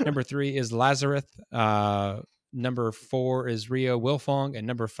 Number 3 is Lazarus. Number 4 is Rio Wilfong, and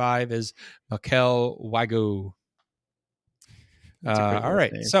number 5 is Mikel Wagu. All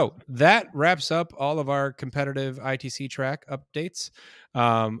right, so that wraps up all of our competitive ITC track updates.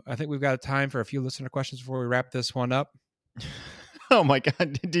 I think we've got time for a few listener questions before we wrap this one up. Oh my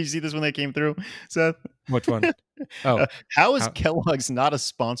God! Did you see this when they came through, Seth? Which one? Oh, how is Kellogg's not a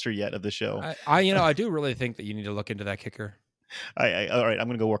sponsor yet of the show? I do really think that you need to look into that kicker. All right, I'm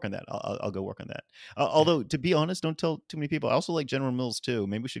gonna go work on that. I'll go work on that. Although, to be honest, don't tell too many people. I also like General Mills too.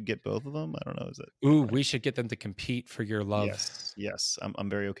 Maybe we should get both of them. I don't know. Is it? Ooh, we should get them to compete for your love. Yes. I'm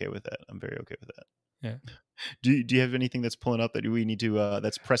very okay with that. Yeah. Do you have anything that's pulling up that we need to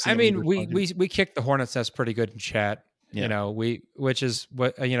that's pressing? I mean, we kicked the hornet's nest pretty good in chat. Yeah. Which is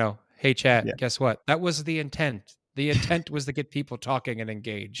what Hey, chat. Yeah. Guess what? That was the intent. The intent was to get people talking and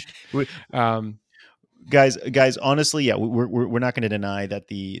engaged. Guys, honestly, we're not going to deny that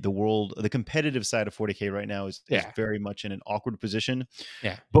the competitive side of 40K right now is very much in an awkward position.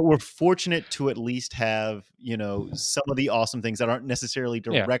 Yeah. But we're fortunate to at least have, some of the awesome things that aren't necessarily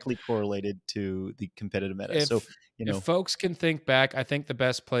directly correlated to the competitive meta. If folks can think back, I think the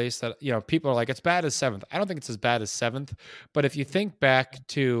best place that, people are like, it's bad as 7th. I don't think it's as bad as 7th, but if you think back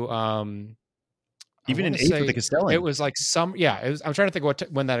to, even in 8th with the Castellan. It was like I'm trying to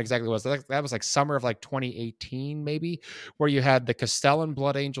think when that exactly was. That was like summer of like 2018, maybe, where you had the Castellan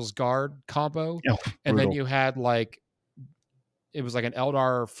Blood Angels Guard combo. And then you had it was like an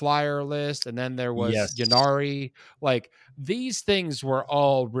Eldar flyer list. And then there was Yanari. Like these things were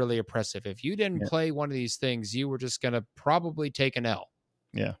all really oppressive. If you didn't play one of these things, you were just going to probably take an L.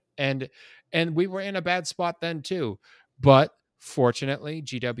 Yeah. And we were in a bad spot then too. But fortunately,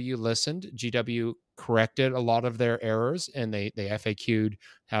 GW listened. GW corrected a lot of their errors, and they FAQ'd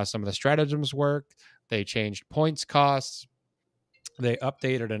how some of the stratagems work. They changed points costs. They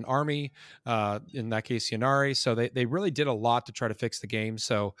updated an army, in that case, Yannari. So they really did a lot to try to fix the game.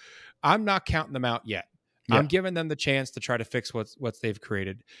 So I'm not counting them out yet. Yeah. I'm giving them the chance to try to fix what they've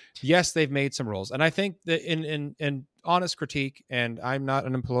created. Yes, they've made some rules, and I think that in honest critique, and I'm not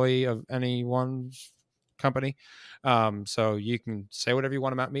an employee of anyone's company, so you can say whatever you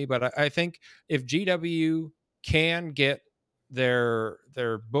want about me, but I think if GW can get their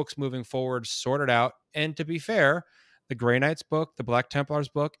books moving forward sorted out, and to be fair, the Grey Knights book, the Black Templars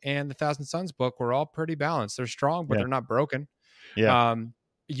book, and the Thousand Sons book were all pretty balanced. They're strong, but they're not broken. Yeah.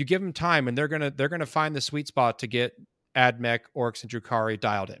 You give them time, and they're gonna find the sweet spot to get AdMech, Orcs, and Drukhari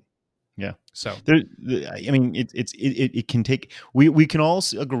dialed in. Yeah. So I mean, it can take. We can all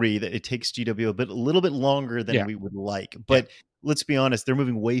agree that it takes GW a little bit longer than we would like, but. Yeah. Let's be honest, they're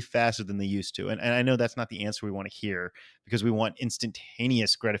moving way faster than they used to. And I know that's not the answer we want to hear, because we want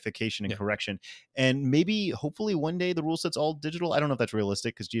instantaneous gratification and correction. And maybe, hopefully, one day the rule set's all digital. I don't know if that's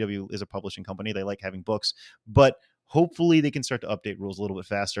realistic, because GW is a publishing company. They like having books. But hopefully they can start to update rules a little bit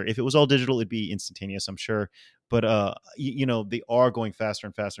faster. If it was all digital, it'd be instantaneous, I'm sure. But, they are going faster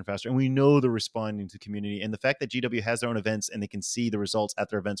and faster and faster. And we know they're responding to the community. And the fact that GW has their own events and they can see the results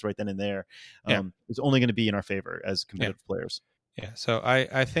at their events right then and there is only going to be in our favor as competitive players. Yeah, so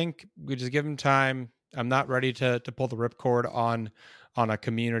I think we just give them time. I'm not ready to pull the ripcord on a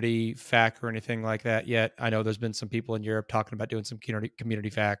community FAQ or anything like that yet. I know there's been some people in Europe talking about doing some community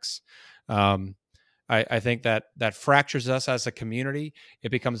FAQs. I think that fractures us as a community.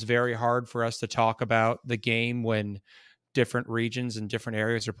 It becomes very hard for us to talk about the game when different regions and different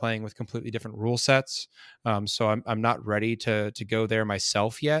areas are playing with completely different rule sets. So I'm not ready to go there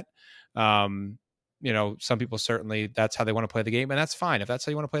myself yet. Some people certainly that's how they want to play the game, and that's fine. If that's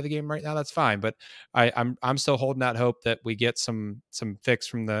how you want to play the game right now, that's fine. But I'm still holding out hope that we get some fix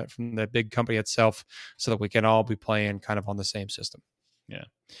from the big company itself, so that we can all be playing kind of on the same system. Yeah.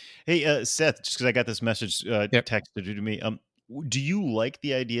 Hey, Seth, just because I got this message texted to me, do you like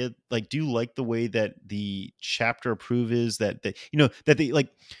the idea? Like, do you like the way that the chapter approve is that they like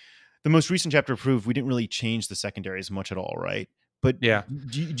the most recent chapter approve? We didn't really change the secondaries much at all, right? But yeah,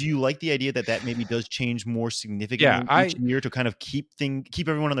 do you like the idea that maybe does change more significantly each year to kind of keep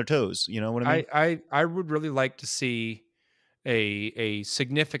everyone on their toes? You know what I mean? I would really like to see a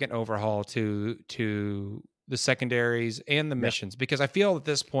significant overhaul to the secondaries and the missions, because I feel at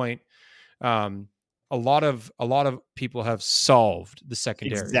this point, a lot of people have solved the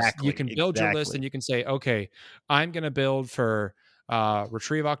secondaries. Exactly. You can build your list and you can say, okay, I'm going to build for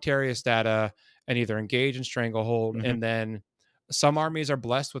retrieve Octarius data and either engage and stranglehold, and then some armies are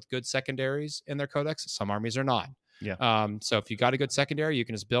blessed with good secondaries in their codex. Some armies are not. Yeah. So if you got a good secondary, you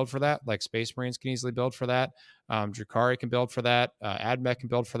can just build for that. Like Space Marines can easily build for that. Drukhari can build for that. AdMech can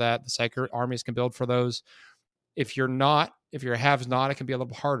build for that. The Psyker armies can build for those. If you're a haves not, it can be a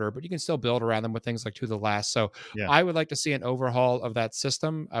little harder, but you can still build around them with things like To the Last. So I would like to see an overhaul of that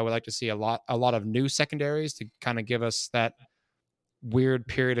system. I would like to see a lot of new secondaries to kind of give us that weird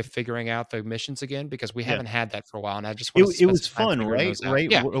period of figuring out the missions again, because we haven't had that for a while, and I just want it was fun, right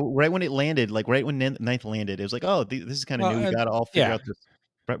when it landed, like right when Ninth landed, it was like, oh, this is kind of new. We got to all figure out this,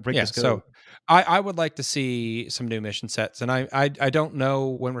 break this code. So I would like to see some new mission sets, and I don't know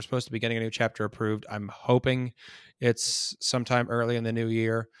when we're supposed to be getting a new chapter approved. I'm hoping it's sometime early in the new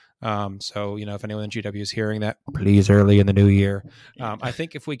year. So if anyone in GW is hearing that, please, early in the new year. I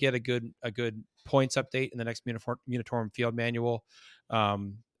think if we get a good points update in the next Munitorum Field Manual,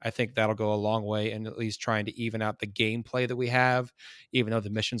 I think that'll go a long way in at least trying to even out the gameplay that we have, even though the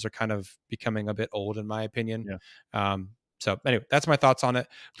missions are kind of becoming a bit old, in my opinion. So anyway, that's my thoughts on it.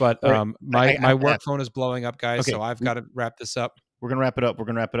 But my work phone is blowing up, guys. Okay. So I've got to wrap this up. We're gonna wrap it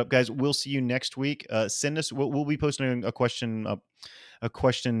up, guys. We'll see you next week. Send us. We'll be posting a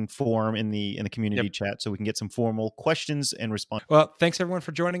question form in the community chat, so we can get some formal questions and response. Well, thanks everyone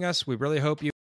for joining us. We really hope you